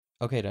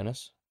Okay,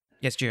 Dennis.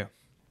 Yes, Gio.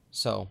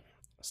 So,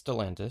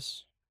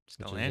 Stellantis, which is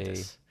a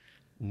Stellantis.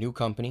 new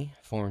company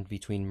formed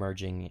between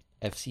merging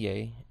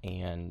FCA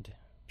and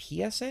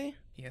PSA,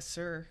 Yes,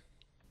 sir.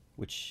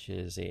 which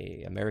is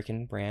a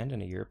American brand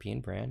and a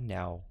European brand,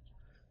 now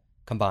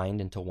combined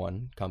into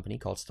one company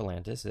called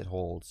Stellantis. It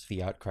holds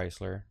Fiat,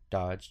 Chrysler,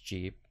 Dodge,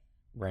 Jeep,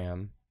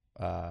 Ram,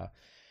 uh,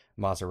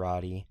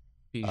 Maserati. Uh,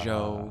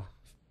 Peugeot,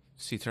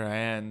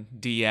 Citroën,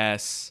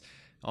 DS,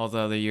 all the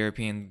other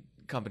European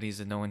companies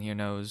that no one here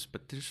knows.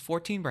 But there's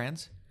 14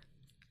 brands.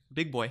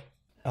 Big boy.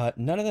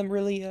 None of them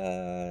really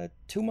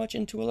too much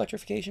into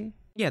electrification.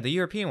 Yeah, the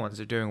European ones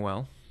are doing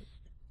well.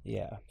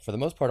 Yeah, for the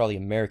most part, all the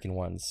American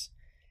ones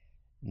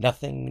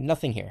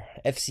nothing here.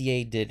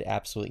 FCA did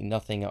absolutely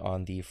nothing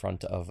on the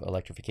front of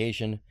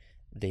electrification.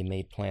 They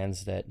made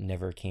plans that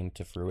never came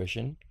to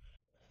fruition.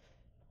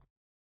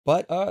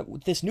 But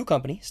with this new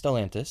company,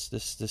 Stellantis,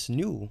 this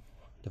new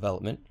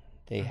development,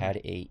 they Mm-hmm. had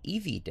a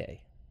EV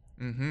day.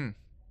 Mm-hmm.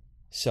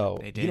 So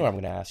They you know what did.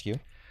 I'm going to ask you?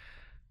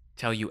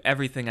 Tell you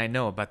everything I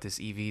know about this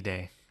EV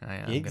day. I'm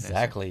gonna say.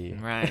 Exactly.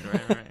 Right.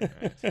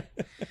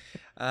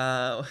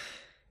 Uh,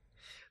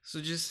 so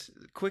just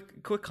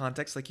quick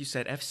context, like you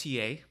said,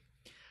 FCA.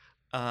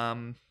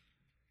 Um,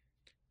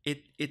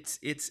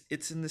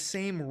 it's in the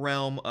same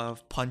realm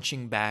of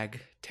punching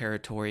bag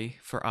territory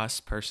for us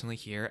personally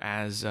here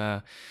as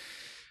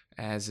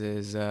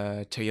is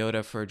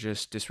Toyota for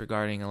just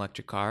disregarding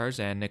electric cars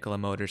and Nikola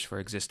Motors for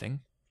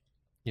existing.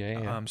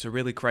 Yeah. So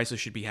really, Chrysler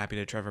should be happy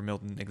that Trevor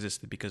Milton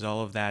existed because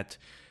all of that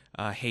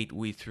hate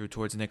we threw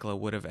towards Nikola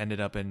would have ended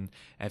up in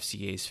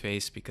FCA's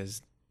face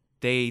because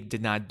they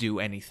did not do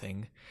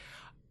anything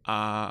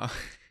uh,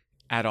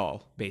 at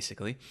all,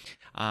 basically.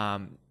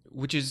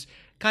 Which is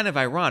kind of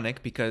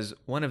ironic because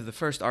one of the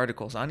first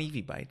articles on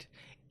EVByte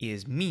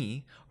is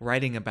me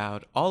writing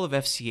about all of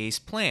FCA's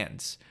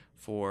plans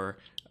for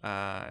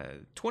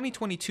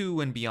 2022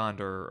 and beyond,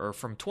 or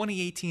from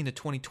 2018 to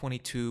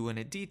 2022, and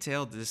it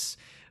detailed this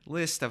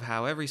list of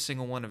how every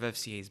single one of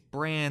FCA's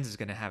brands is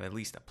going to have at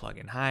least a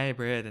plug-in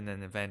hybrid, and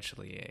then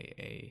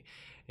eventually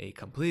a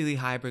completely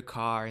hybrid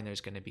car, and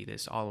there's going to be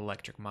this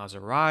all-electric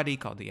Maserati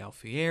called the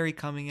Alfieri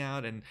coming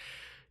out, and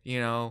you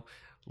know,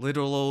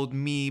 little old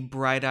me,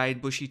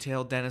 bright-eyed,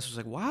 bushy-tailed Dennis was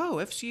like, "Wow,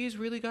 FCA's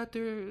really got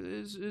their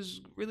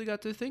is really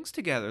got their things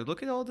together.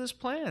 Look at all these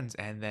plans."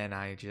 And then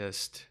I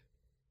just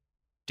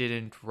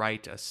didn't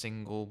write a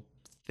single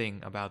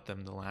thing about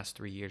them the last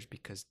 3 years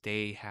because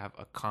they have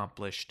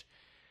accomplished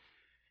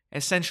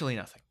essentially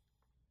nothing.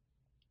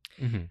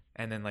 Mm-hmm.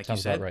 And then, like you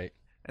Sounds about said, right.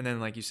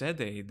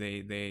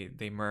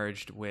 they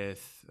merged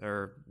with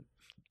or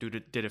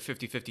did a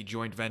 50-50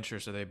 joint venture,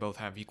 so they both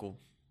have equal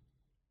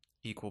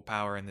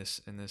power in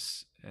this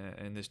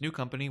new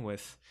company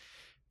with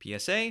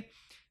PSA.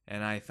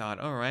 And I thought,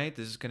 all right,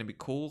 this is going to be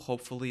cool.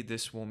 Hopefully,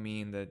 this will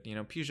mean that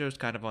Peugeot's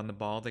kind of on the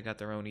ball. They got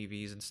their own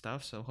EVs and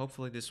stuff, so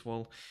hopefully, this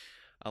will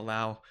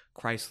allow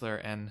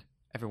Chrysler and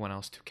everyone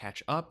else to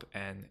catch up.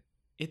 And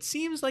it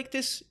seems like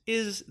this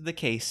is the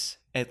case,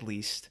 at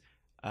least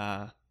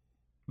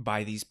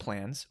by these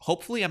plans.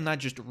 Hopefully, I'm not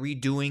just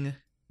redoing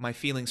my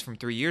feelings from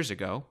 3 years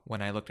ago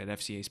when I looked at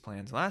FCA's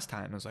plans last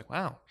time. I was like,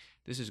 wow,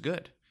 this is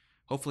good.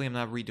 Hopefully, I'm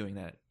not redoing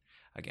that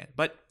again.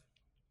 But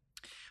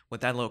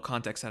with that little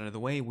context out of the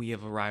way, we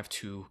have arrived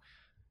to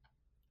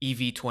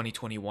EV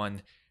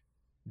 2021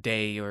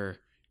 day or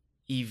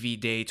EV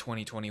Day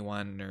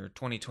 2021 or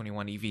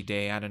 2021 EV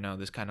Day. I don't know.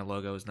 This kind of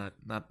logo is not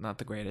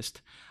the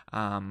greatest.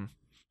 Um,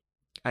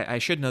 I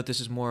should note this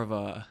is more of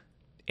a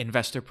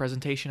investor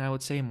presentation, I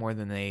would say, more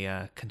than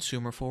a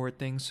consumer forward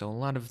thing. So a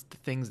lot of the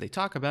things they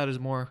talk about is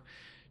more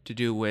to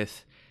do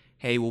with,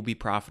 hey, we'll be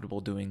profitable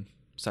doing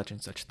such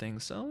and such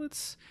things. So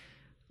it's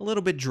a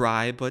little bit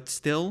dry, but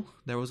still,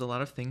 there was a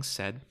lot of things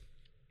said.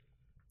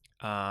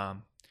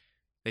 Um,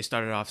 they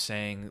started off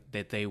saying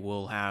that they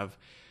will have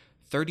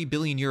 30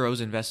 billion euros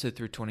invested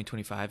through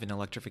 2025 in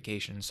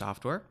electrification and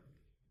software,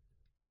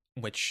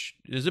 which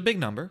is a big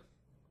number.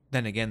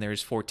 Then again,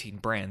 there's 14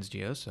 brands,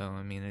 Geo, so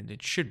I mean,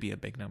 it should be a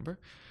big number.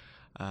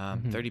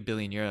 Mm-hmm. 30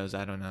 billion euros,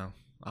 I don't know.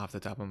 Off the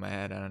top of my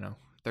head, I don't know.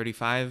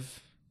 $35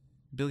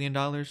 billion,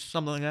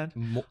 something like that.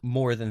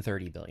 More than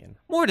 30 billion.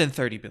 More than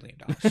 $30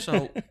 billion.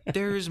 So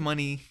there is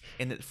money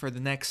in it for the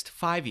next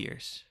 5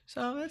 years.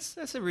 So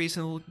that's a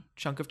reasonable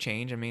chunk of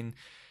change. I mean,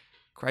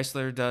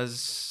 Chrysler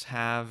does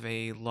have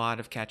a lot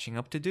of catching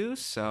up to do.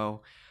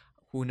 So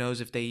who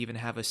knows if they even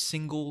have a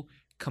single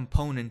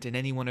component in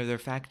any one of their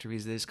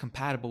factories that is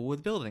compatible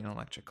with building an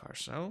electric car.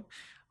 So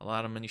a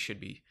lot of money should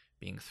be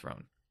being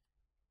thrown.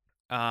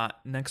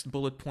 Next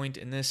bullet point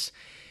in this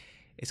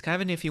is kind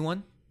of an iffy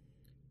one.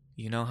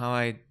 You know how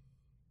I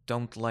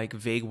don't like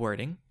vague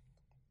wording.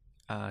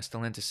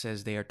 Stellantis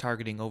says they are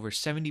targeting over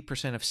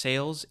 70% of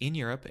sales in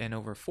Europe and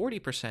over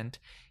 40%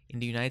 in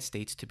the United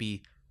States to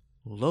be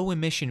low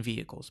emission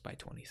vehicles by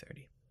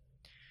 2030. I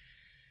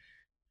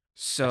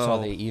saw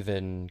they So,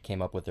 even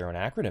came up with their own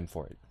acronym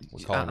for it.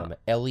 We're calling uh, them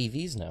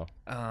LEVs now.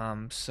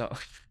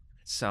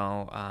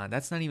 so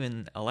that's not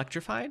even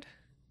electrified.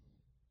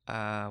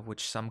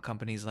 which some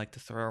companies like to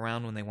throw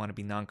around when they want to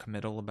be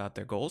non-committal about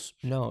their goals.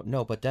 No,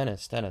 no, but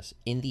Dennis,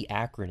 in the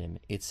acronym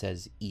it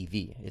says EV.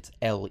 It's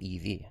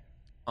LEV.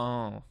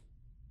 Oh,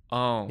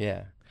 oh,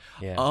 Yeah,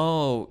 yeah,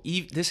 oh!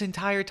 This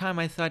entire time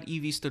I thought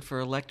EV stood for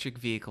electric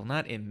vehicle,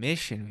 not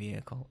emission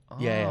vehicle.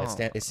 yeah.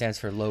 Oh, It stands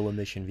for low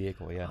emission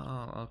vehicle. Yeah.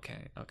 oh,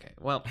 okay, okay.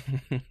 Well,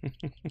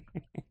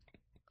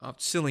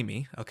 silly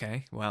me.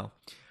 Okay, well,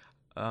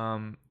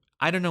 um,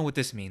 I don't know what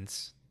this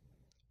means.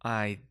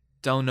 I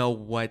don't know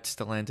what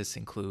Stellantis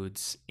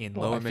includes in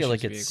Well, low I feel emissions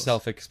like it's vehicles.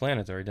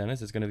 self-explanatory,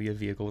 Dennis. It's going to be a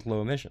vehicle with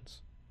low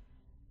emissions.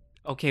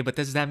 Okay, but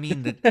does that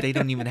mean that they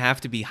don't even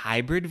have to be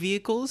hybrid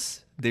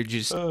vehicles? They're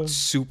just Uh,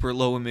 super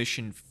low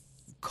emission,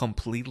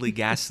 completely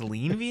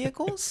gasoline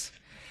vehicles?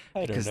 I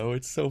don't Because know.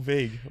 It's so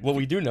vague. What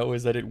we do know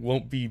is that it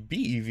won't be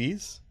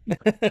BEVs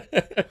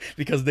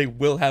because they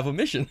will have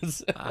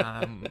emissions.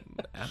 um,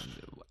 um,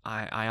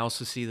 I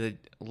also see that,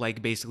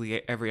 like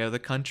basically every other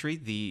country,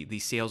 the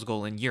sales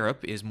goal in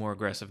Europe is more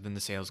aggressive than the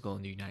sales goal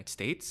in the United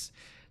States.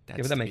 Yeah, but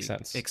That's that to makes be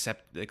sense.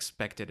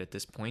 expected at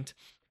this point.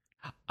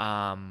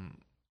 Um,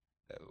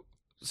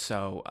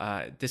 so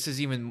this is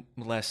even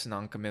less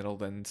non-committal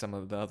than some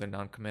of the other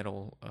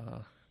non-committal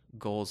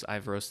goals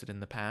I've roasted in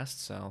the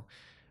past. So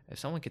if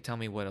someone could tell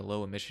me what a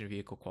low emission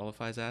vehicle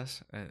qualifies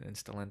as in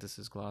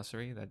Stellantis's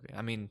glossary,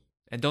 I mean,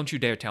 and don't you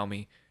dare tell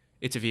me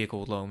it's a vehicle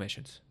with low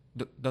emissions.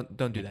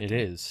 Don't do that It to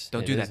me. is.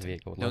 Don't It do is that a to me.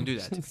 vehicle with low Don't do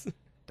that to me. emissions.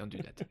 Don't do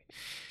that to me.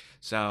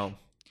 So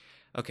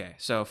okay,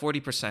 so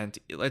 40%.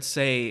 Let's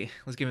give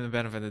them the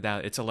benefit of the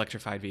doubt. It's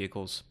electrified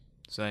vehicles.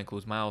 So that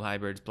includes mild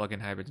hybrids, plug-in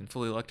hybrids, and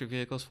fully electric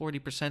vehicles.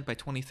 40% by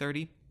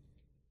 2030.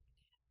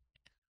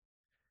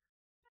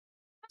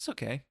 That's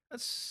okay.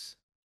 That's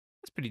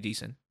pretty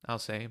decent, I'll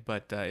say.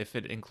 But if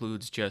it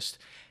includes just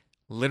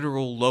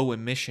literal low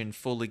emission,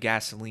 fully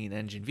gasoline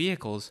engine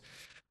vehicles,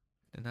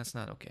 then that's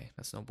not okay.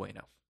 That's no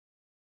bueno.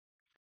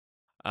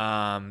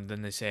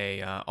 Then they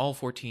say all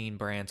 14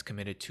 brands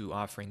committed to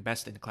offering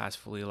best in class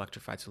fully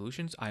electrified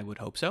solutions. I would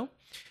hope so.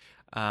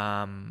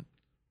 Um,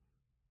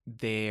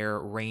 their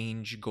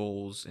range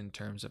goals in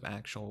terms of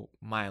actual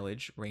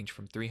mileage range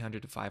from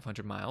 300 to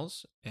 500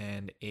 miles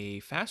and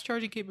a fast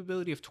charging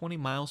capability of 20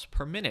 miles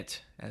per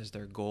minute as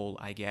their goal,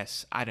 I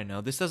guess. I don't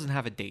know. This doesn't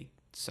have a date.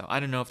 So I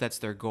don't know if that's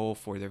their goal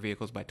for their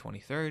vehicles by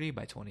 2030,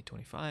 by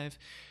 2025,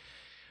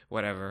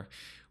 whatever.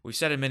 We've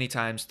said it many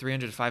times,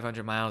 300 to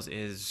 500 miles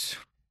is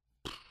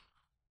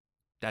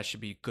that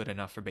should be good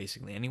enough for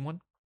basically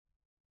anyone.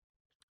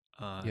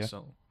 Yeah,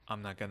 So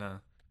I'm not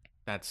gonna.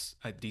 That's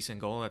a decent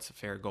goal. That's a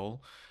fair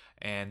goal.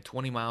 And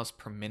 20 miles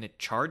per minute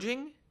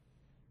charging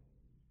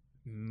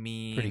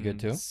pretty good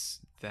too. means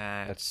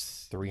that,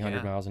 That's 300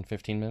 yeah, miles in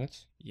 15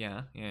 minutes.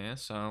 yeah.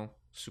 So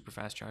super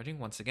fast charging.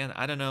 Once again,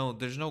 I don't know.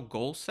 There's no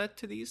goal set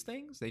to these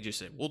things. They just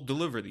say we'll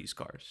deliver these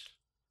cars,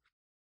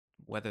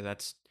 whether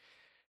that's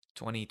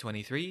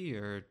 2023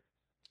 or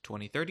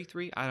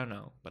 2033. I don't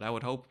know, but I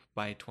would hope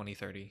by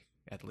 2030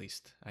 at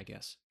least. I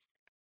guess.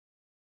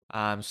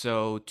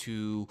 So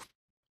to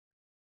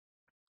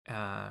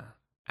uh,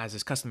 as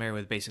is customary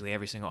with basically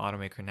every single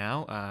automaker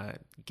now,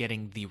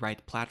 getting the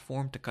right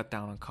platform to cut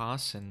down on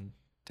costs and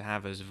to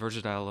have as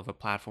versatile of a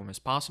platform as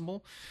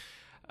possible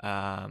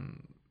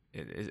um,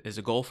 is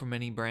a goal for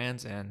many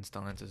brands, and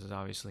Stellantis is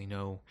obviously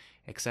no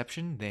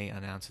exception. They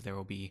announced that there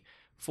will be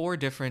 4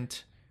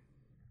 different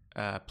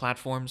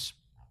platforms,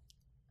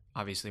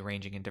 obviously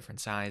ranging in different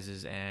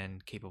sizes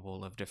and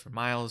capable of different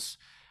miles.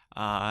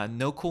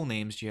 No cool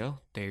names, Gio.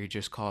 They're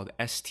just called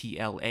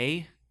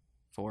STLA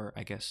for,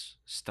 I guess,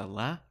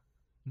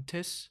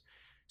 Stellantis.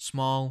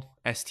 Small,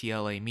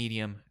 STLA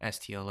medium,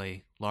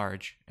 STLA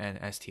large, and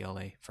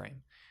STLA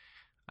frame.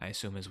 I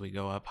assume as we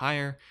go up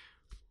higher,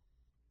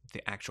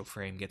 the actual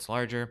frame gets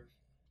larger.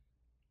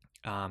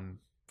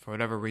 For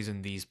whatever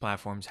reason, these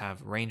platforms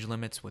have range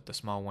limits, with the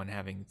small one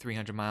having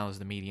 300 miles,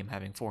 the medium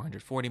having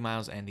 440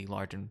 miles, and the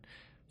large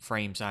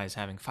frame size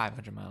having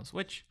 500 miles,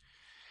 which,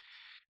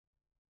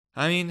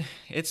 I mean,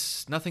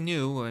 it's nothing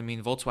new. I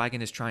mean,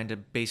 Volkswagen is trying to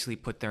basically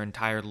put their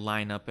entire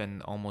lineup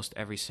and almost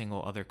every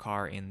single other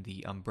car in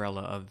the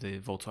umbrella of the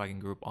Volkswagen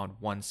Group on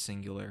one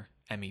singular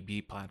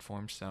MEB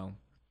platform, so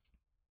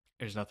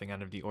there's nothing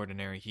out of the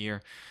ordinary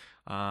here.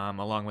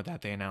 Along with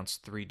that, they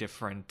announced 3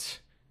 different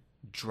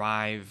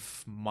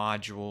drive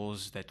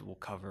modules that will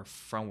cover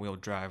front-wheel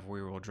drive,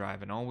 rear-wheel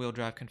drive, and all-wheel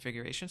drive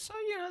configurations. So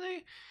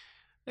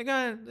they're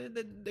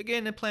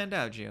getting it planned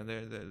out, Gio.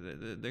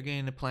 They're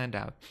getting it planned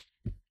out.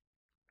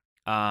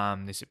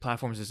 This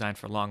platform is designed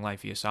for long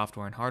life via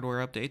software and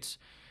hardware updates.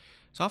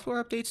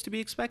 Software updates to be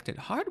expected.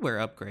 Hardware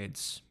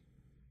upgrades.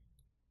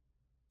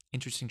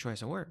 Interesting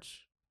choice of words.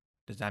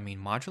 Does that mean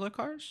modular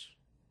cars?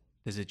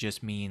 Does it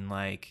just mean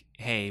like,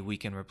 hey, we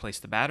can replace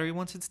the battery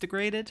once it's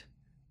degraded?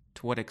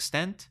 To what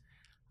extent?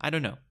 I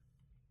don't know.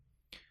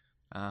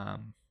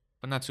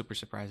 But not super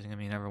surprising. I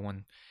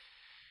mean,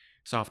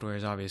 software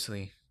has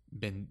obviously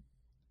been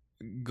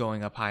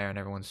going up higher on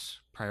everyone's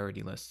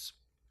priority lists.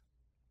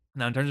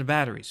 Now, in terms of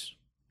batteries,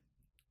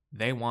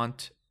 they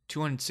want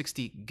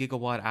 260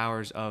 gigawatt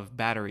hours of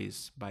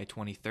batteries by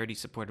 2030,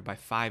 supported by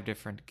 5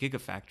 different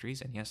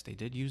gigafactories. And yes, they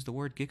did use the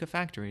word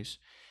gigafactories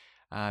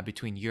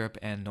between Europe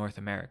and North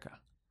America.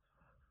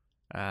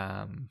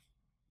 As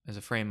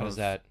a frame How does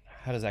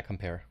that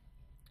compare?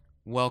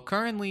 Well,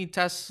 currently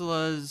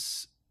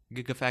Tesla's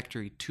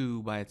Gigafactory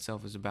 2 by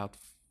itself is about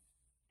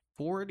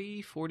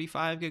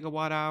 45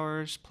 gigawatt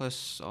hours,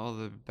 plus all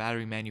the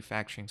battery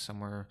manufacturing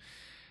somewhere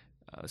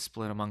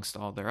split amongst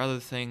all their other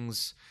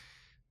things.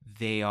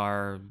 They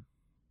are,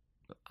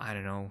 I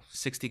don't know,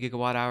 60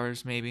 gigawatt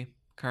hours maybe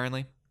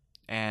currently.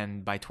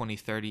 And by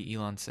 2030,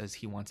 Elon says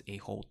he wants a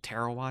whole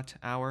terawatt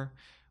hour,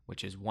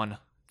 which is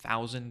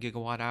 1,000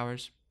 gigawatt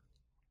hours.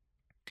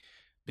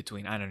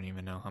 Between, I don't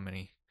even know how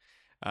many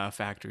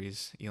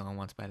factories Elon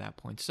wants by that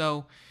point.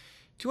 So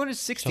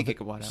 260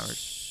 gigawatt hours.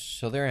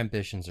 So their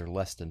ambitions are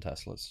less than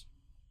Tesla's.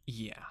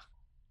 Yeah.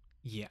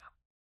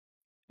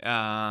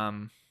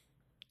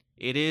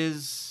 It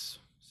is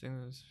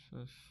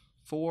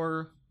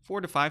 4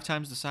 to 5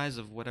 times the size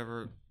of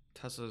whatever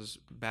Tesla's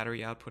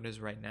battery output is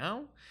right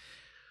now,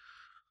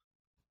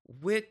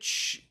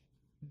 which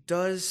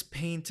does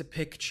paint a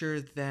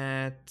picture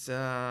that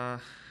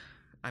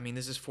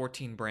this is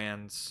 14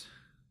 brands,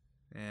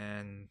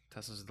 and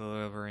Tesla's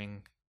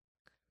delivering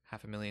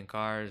 500,000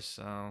 cars.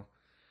 So,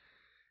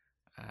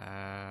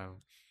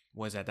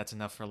 was that? That's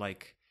enough for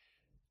like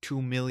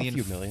 2 million,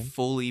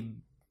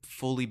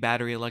 fully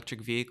battery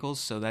electric vehicles.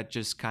 So that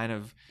just kind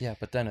of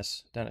But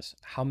Dennis,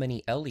 how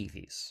many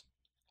LEVs?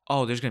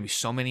 Oh, there's gonna be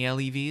so many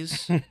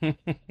LEVs.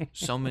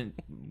 So many.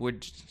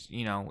 Would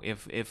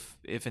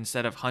if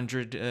instead of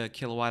 100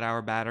 kilowatt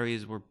hour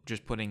batteries, we're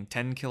just putting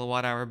 10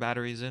 kilowatt hour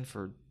batteries in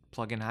for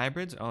plug-in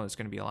hybrids. Oh, it's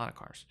gonna be a lot of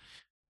cars.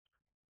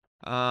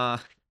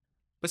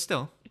 But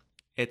still,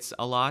 it's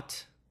a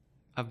lot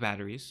of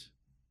batteries.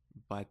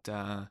 But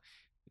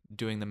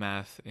doing the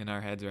math in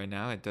our heads right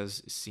now, it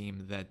does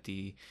seem that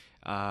the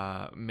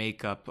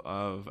makeup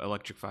of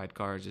electrified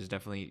cars is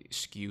definitely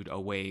skewed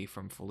away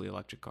from fully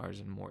electric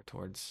cars and more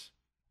towards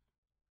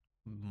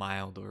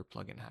mild or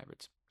plug-in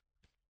hybrids.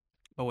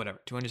 But whatever,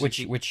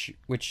 260.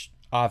 Which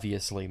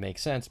obviously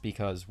makes sense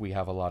because we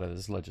have a lot of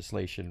this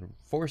legislation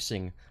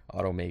forcing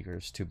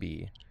automakers to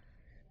be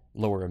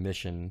lower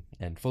emission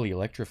and fully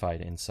electrified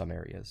in some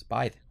areas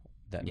by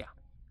them.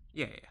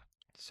 Yeah.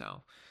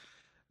 So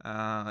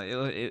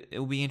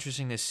it'll be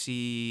interesting to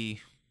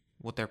see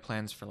what their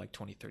plans for like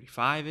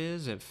 2035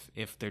 is,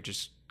 if they're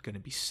just going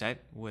to be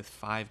set with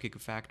 5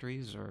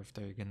 gigafactories, or if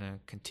they're going to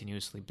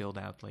continuously build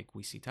out like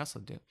we see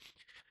Tesla do.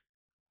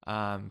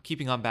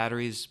 Keeping on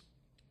batteries,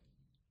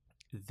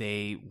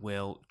 they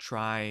will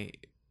try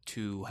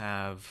to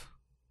have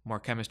more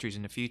chemistries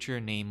in the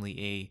future,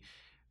 namely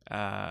a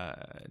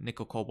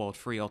nickel cobalt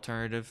free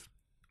alternative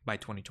by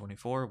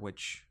 2024,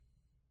 which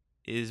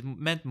is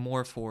meant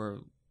more for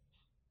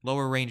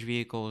lower range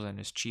vehicles and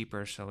is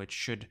cheaper, so it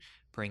should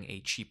bring a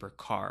cheaper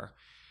car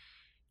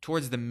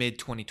towards the mid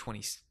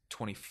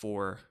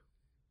 2024,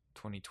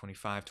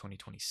 2025,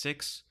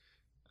 2026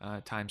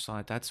 time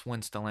slot. That's when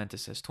Stellantis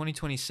says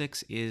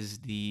 2026 is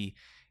the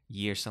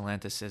year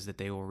Stellantis says that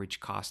they will reach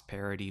cost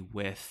parity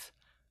with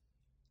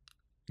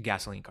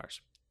gasoline cars,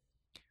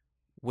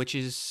 which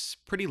is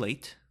pretty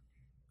late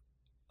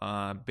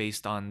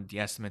based on the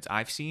estimates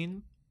I've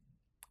seen.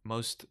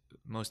 Most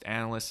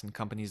analysts and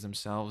companies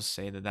themselves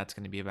say that that's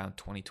going to be about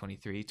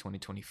 2023,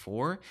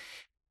 2024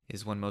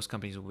 is when most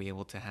companies will be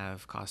able to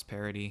have cost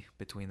parity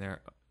between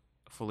their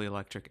fully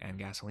electric and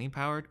gasoline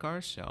powered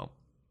cars. So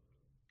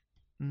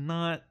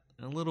not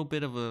a little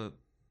bit of a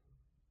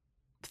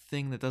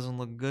thing that doesn't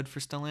look good for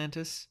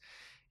Stellantis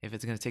if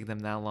it's going to take them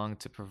that long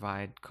to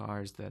provide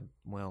cars that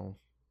will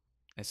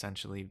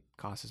essentially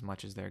cost as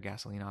much as their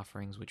gasoline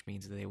offerings, which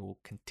means that they will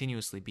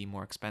continuously be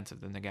more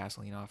expensive than their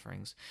gasoline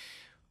offerings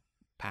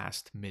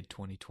past mid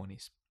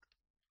 2020s.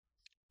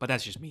 But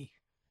that's just me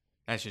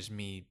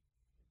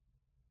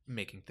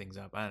making things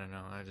up. I don't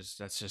know.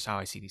 That's just how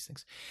I see these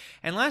things.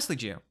 And lastly,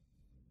 Gio.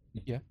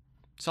 Yeah.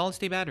 Solid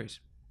state batteries.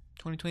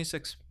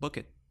 2026. Book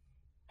it.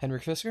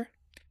 Henrik Fisker?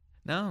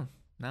 No.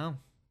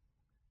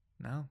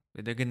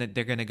 They're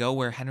gonna go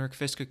where Henrik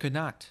Fisker could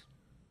not.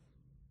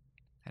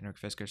 Henrik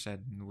Fisker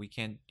said, we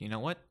can't, you know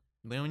what?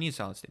 We don't need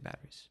solid state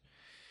batteries.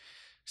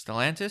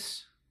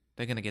 Stellantis,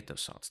 they're gonna get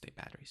those solid state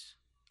batteries.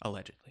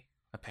 Allegedly.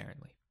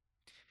 Apparently.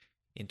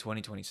 In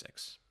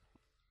 2026.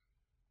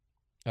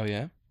 Oh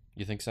yeah?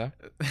 You think so?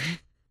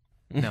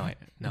 No,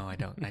 I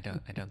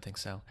don't think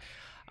so.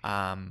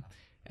 FCA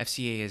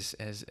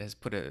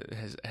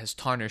has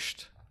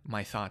tarnished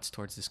my thoughts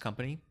towards this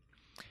company,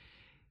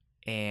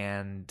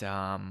 and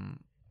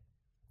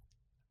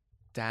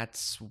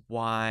that's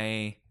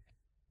why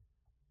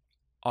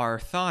our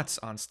thoughts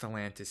on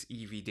Stellantis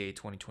EV Day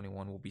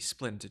 2021 will be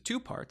split into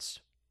 2 parts.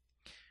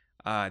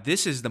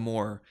 This is the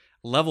more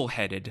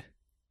level-headed,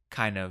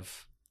 kind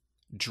of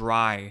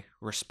dry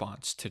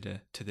response to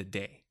the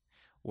day,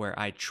 where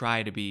I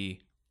try to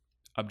be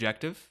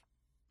objective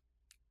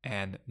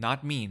and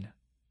not mean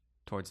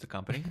towards the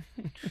company.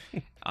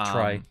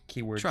 Try.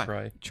 Keyword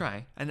try.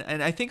 Try. And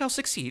I think I'll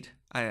succeed.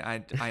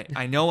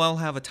 I know I'll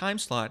have a time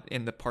slot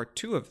in the part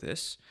 2 of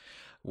this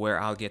where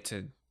I'll get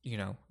to,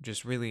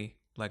 just really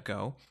let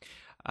go.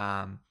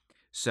 Um,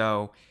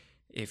 so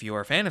if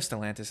you're a fan of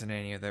Stellantis and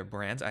any of their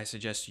brands, I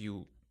suggest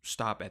you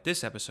stop at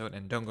this episode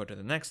and don't go to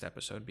the next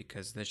episode,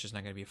 because this is just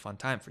not going to be a fun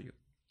time for you.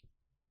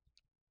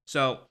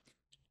 So,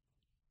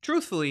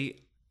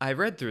 truthfully, I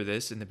read through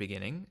this in the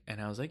beginning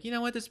and I was like, you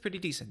know what, that's pretty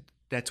decent.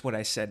 That's what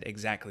I said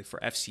exactly for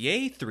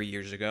FCA 3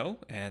 years ago,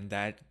 and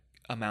that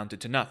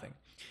amounted to nothing.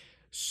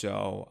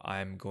 So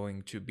I'm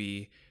going to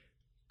be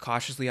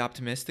cautiously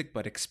optimistic,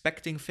 but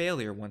expecting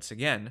failure once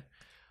again,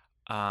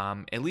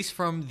 at least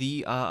from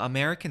the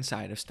American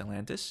side of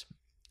Stellantis,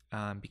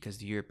 because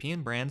the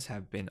European brands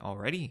have been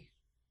already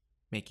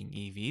making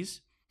EVs.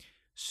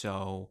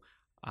 So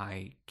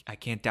I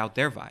can't doubt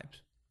their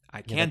vibes. I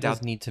Yeah, that can't does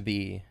doubt. need to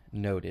be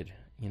noted.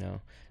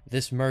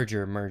 This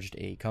merger merged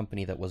a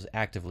company that was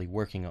actively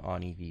working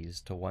on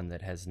EVs to one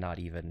that has not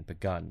even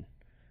begun.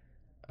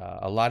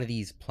 A lot of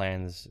these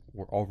plans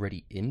were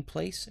already in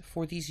place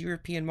for these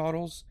European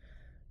models,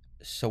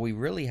 so we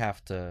really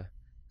have to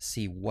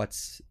see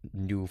what's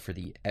new for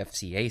the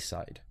FCA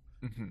side.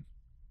 Hmm.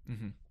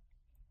 Hmm.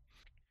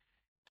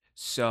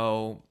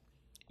 So,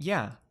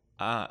 yeah,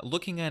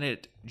 looking at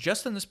it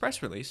just in this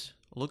press release,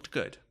 looked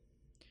good.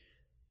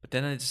 But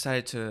then I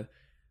decided to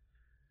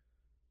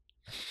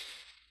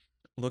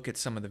look at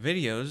some of the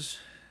videos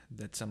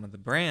that some of the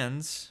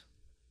brands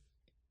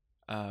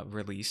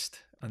released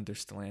under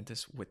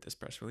Stellantis with this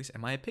press release,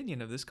 and my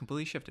opinion of this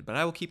completely shifted. But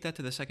I will keep that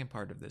to the second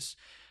part of this.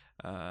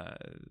 Uh,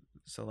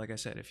 so, like I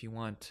said, if you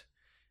want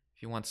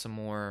some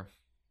more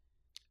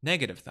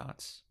negative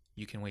thoughts,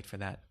 you can wait for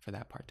that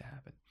part to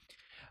happen.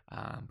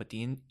 But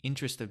the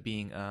interest of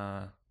being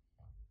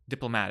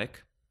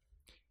diplomatic,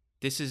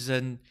 this is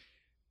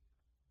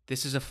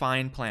a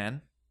fine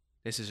plan.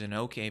 This is an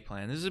okay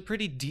plan. This is a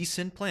pretty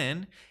decent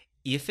plan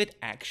if it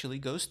actually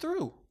goes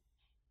through.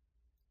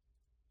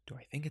 Do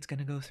I think it's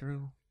gonna go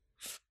through?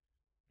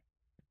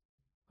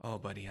 Oh,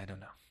 buddy, I don't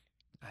know.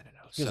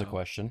 Here's a So,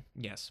 question.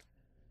 yes.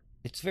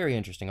 It's very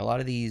interesting. A lot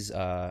of these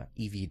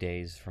EV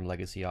days from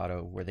Legacy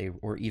Auto,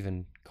 or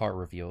even car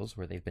reveals,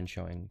 where they've been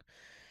showing,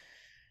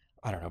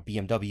 I don't know,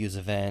 BMW's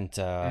event,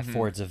 Mm-hmm.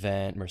 Ford's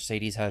event,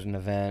 Mercedes had an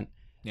event.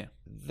 Yeah.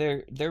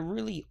 They're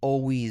really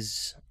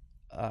always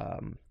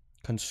um,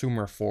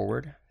 consumer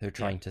forward. They're Yeah.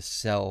 trying to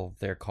sell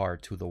their car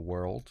to the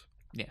world.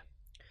 Yeah.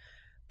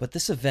 But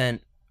this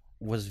event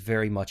was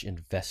very much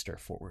investor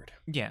forward.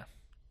 Yeah.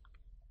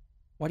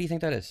 Why do you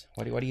think that is?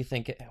 Why do you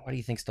think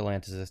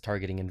Stellantis is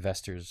targeting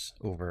investors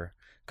over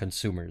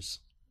consumers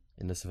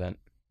in this event?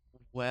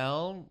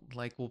 Well,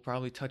 like we'll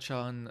probably touch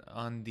on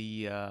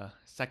the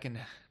second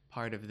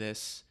part of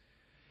this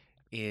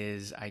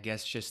is, I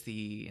guess, just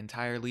the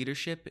entire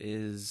leadership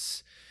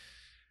is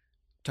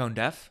tone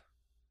deaf.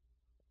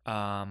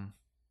 Um,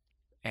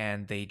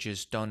 and they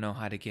just don't know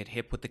how to get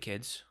hip with the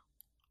kids,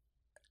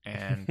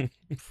 and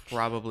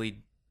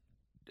probably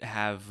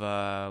have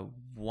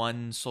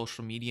one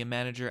social media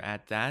manager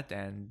at that,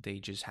 and they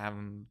just have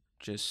them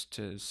just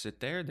to sit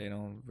there. They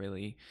don't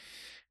really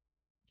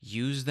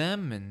use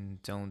them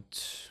and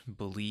don't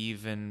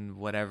believe in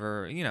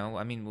whatever,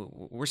 I mean,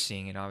 we're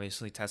seeing it.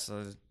 Obviously,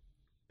 Tesla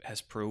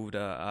has proved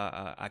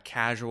a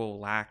casual,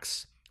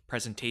 lax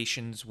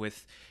presentations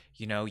with,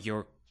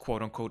 your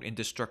quote unquote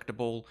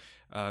indestructible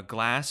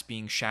glass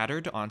being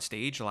shattered on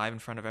stage live in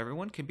front of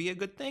everyone can be a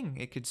good thing.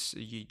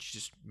 You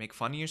just make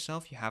fun of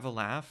yourself, you have a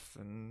laugh,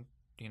 and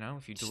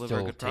if you deliver a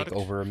Still good take product,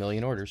 over 1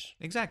 million orders.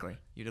 exactly,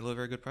 you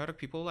deliver a good product,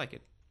 people like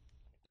it.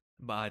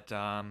 But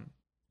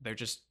they're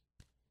just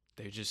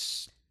they're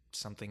just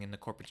something in the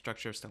corporate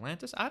structure of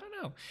Stellantis. I don't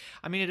know.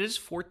 I mean, it is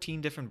 14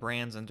 different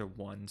brands under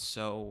one,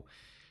 so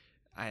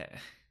I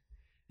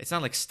it's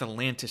not like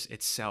Stellantis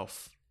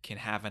itself can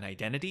have an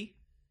identity.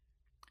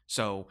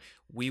 So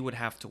we would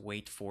have to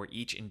wait for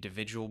each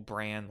individual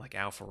brand like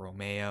Alfa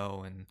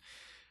Romeo and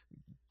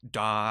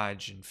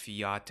Dodge and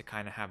Fiat to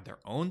kind of have their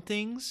own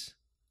things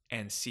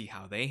and see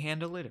how they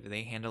handle it, if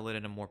they handle it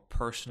in a more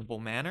personable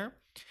manner.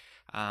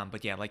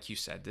 But yeah, like you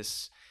said,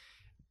 this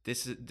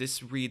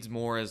reads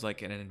more as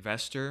like an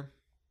investor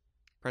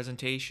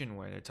presentation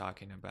where they're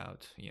talking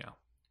about,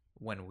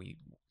 when we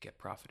get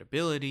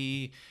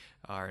profitability,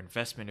 our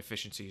investment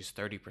efficiency is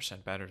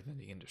 30% better than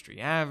the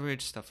industry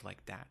average, stuff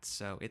like that.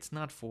 So it's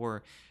not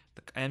for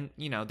and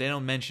they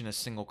don't mention a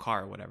single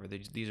car or whatever.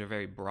 These are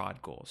very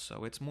broad goals.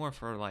 So it's more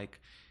for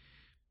like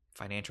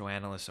financial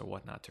analysts or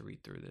whatnot to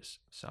read through this.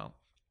 So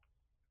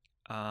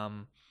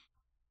um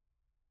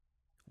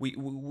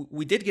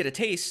we did get a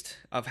taste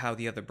of how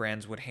the other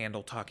brands would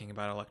handle talking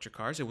about electric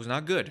cars. It was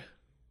not good.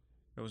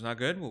 It was not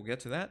good. We'll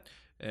get to that.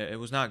 It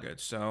was not good.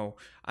 So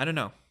I don't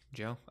know,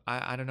 Joe.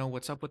 I don't know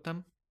what's up with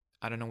them.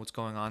 I don't know what's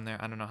going on there.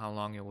 I don't know how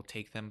long it will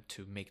take them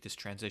to make this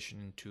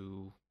transition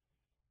into,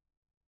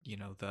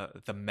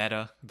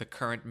 the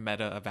current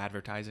meta of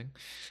advertising.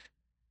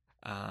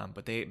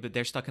 But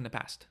they're stuck in the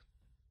past,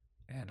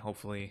 and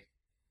hopefully,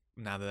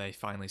 now that they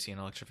finally see an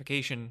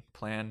electrification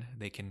plan,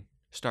 they can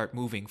start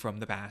moving from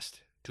the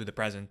past to the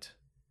present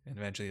and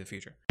eventually the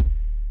future.